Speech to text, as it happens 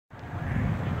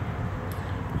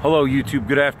Hello YouTube,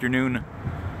 good afternoon.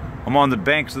 I'm on the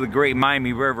banks of the Great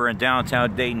Miami River in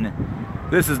downtown Dayton.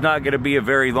 This is not going to be a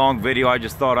very long video. I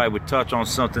just thought I would touch on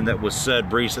something that was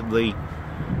said recently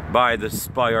by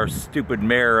our stupid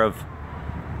mayor of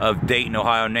Dayton,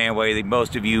 Ohio, Nan Whaley.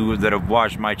 Most of you that have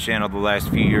watched my channel the last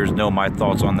few years know my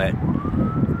thoughts on that,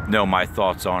 know my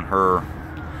thoughts on her.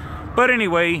 But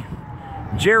anyway,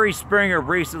 Jerry Springer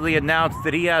recently announced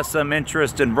that he has some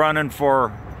interest in running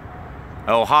for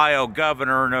Ohio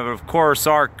governor, and of course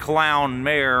our clown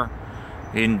mayor,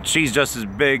 and she's just as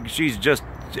big, she's just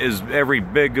as every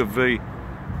big of a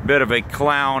bit of a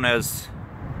clown as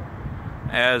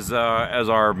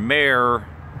our mayor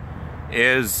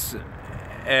is.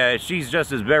 She's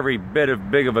just as very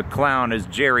big of a clown as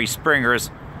Jerry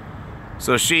Springer's.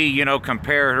 So she, you know,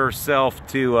 compared herself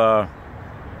to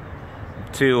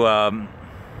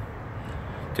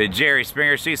Jerry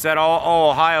Springer. She said, oh,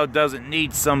 Ohio doesn't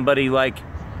need somebody like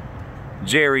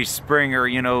Jerry Springer,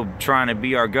 you know, trying to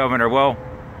be our governor. Well,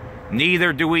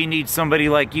 neither do we need somebody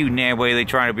like you, Nan Whaley,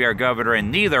 trying to be our governor,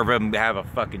 and neither of them have a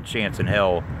fucking chance in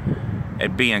hell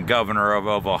at being governor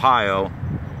of Ohio.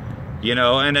 You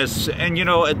know, and you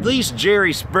know, at least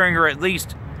Jerry Springer, at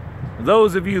least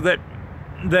those of you that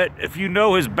if you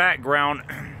know his background,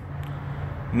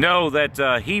 know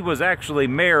that he was actually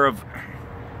mayor of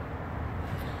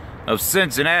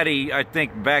Cincinnati, I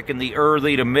think back in the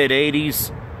early to mid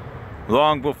 80s,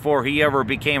 long before he ever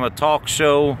became a talk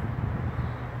show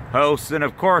host. And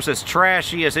of course, as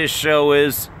trashy as his show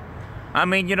is, I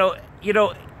mean, you know,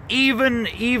 even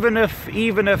if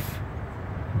I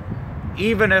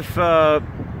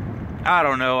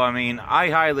don't know, I mean, I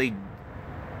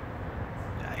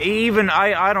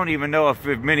don't even know if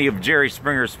many of Jerry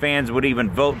Springer's fans would even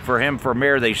vote for him for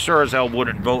mayor. They sure as hell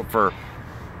wouldn't vote for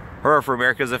her for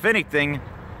mayor, because if anything,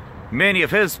 many of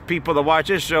his people that watch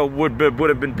his show would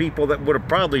have been people that would have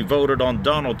probably voted on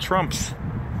Donald Trump's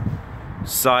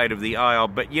side of the aisle.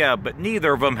 But yeah, but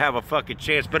neither of them have a fucking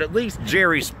chance. But at least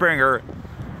Jerry Springer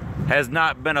has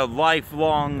not been a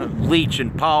lifelong leech in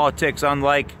politics,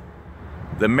 unlike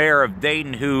the mayor of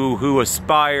Dayton, who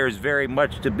aspires very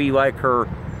much to be like her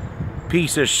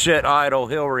piece of shit idol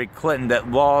Hillary Clinton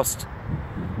that lost.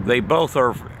 They both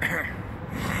are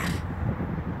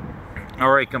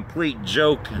a complete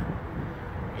joke,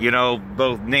 you know,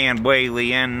 both Nan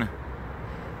Whaley and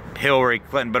Hillary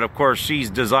Clinton. But of course,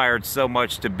 she's desired so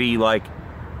much to be like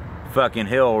fucking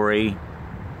Hillary,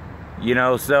 you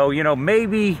know. So, you know,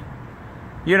 maybe,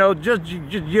 you know,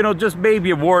 just maybe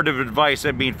a word of advice,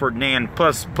 I mean, for Nan.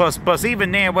 Plus,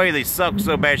 even Nan Whaley sucks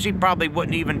so bad, she probably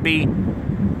wouldn't even be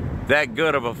that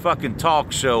good of a fucking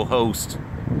talk show host.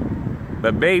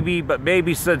 But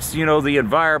maybe since, you know, the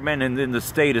environment and in the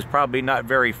state is probably not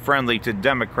very friendly to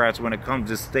Democrats when it comes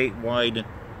to statewide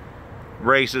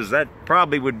races, that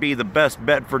probably would be the best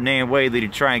bet for Nan Whaley, to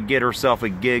try and get herself a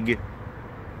gig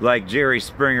like Jerry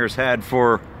Springer's had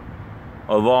for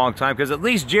a long time. Because at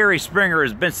least Jerry Springer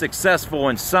has been successful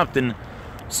in something.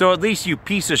 So at least, you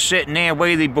piece of shit Nan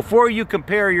Whaley, before you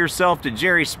compare yourself to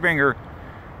Jerry Springer,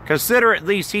 consider at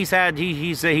least he's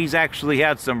actually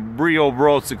had some real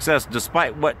world success,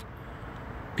 despite what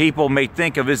people may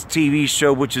think of his TV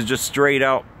show, which is just straight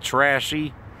out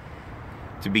trashy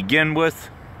to begin with.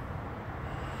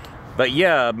 But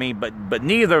yeah, I mean, but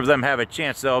neither of them have a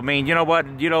chance. So I mean, you know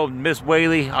what, you know, Miss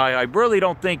Whaley, I really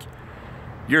don't think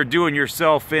you're doing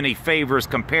yourself any favors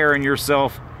comparing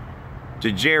yourself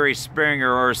to Jerry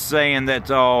Springer, or saying that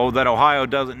that Ohio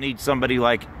doesn't need somebody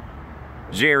like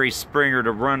Jerry Springer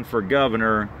to run for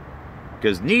governor,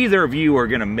 because neither of you are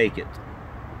gonna make it.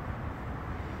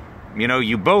 You know,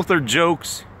 you both are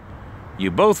jokes, you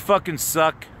both fucking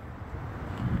suck,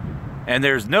 and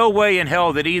there's no way in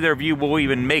hell that either of you will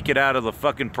even make it out of the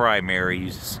fucking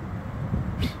primaries.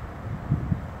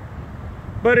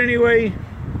 But anyway,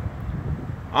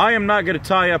 I am not gonna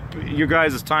tie up you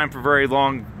guys' time for very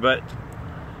long, but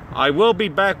I will be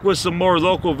back with some more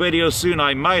local videos soon.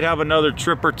 I might have another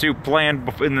trip or two planned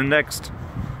in the next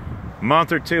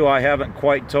month or two. I haven't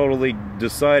quite totally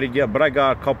decided yet, but I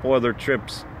got a couple other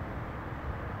trips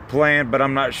planned, but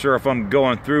I'm not sure if I'm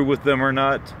going through with them or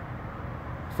not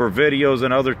for videos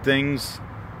and other things.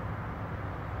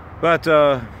 But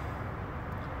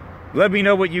let me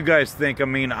know what you guys think. I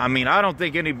mean, I don't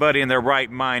think anybody in their right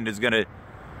mind is gonna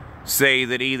say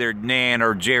that either Nan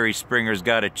or Jerry Springer's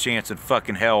got a chance in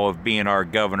fucking hell of being our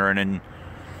governor, and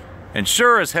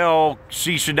sure as hell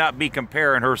she should not be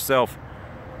comparing herself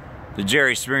to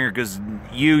Jerry Springer, because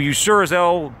you sure as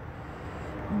hell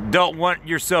don't want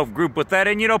yourself grouped with that.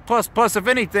 And you know, plus if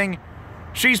anything,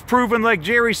 she's proven, like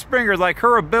Jerry Springer, like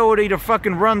her ability to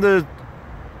fucking run the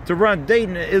to run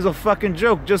Dayton is a fucking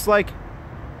joke, just like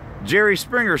Jerry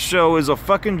Springer's show is a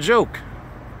fucking joke.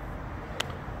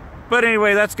 But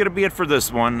anyway, that's going to be it for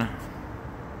this one.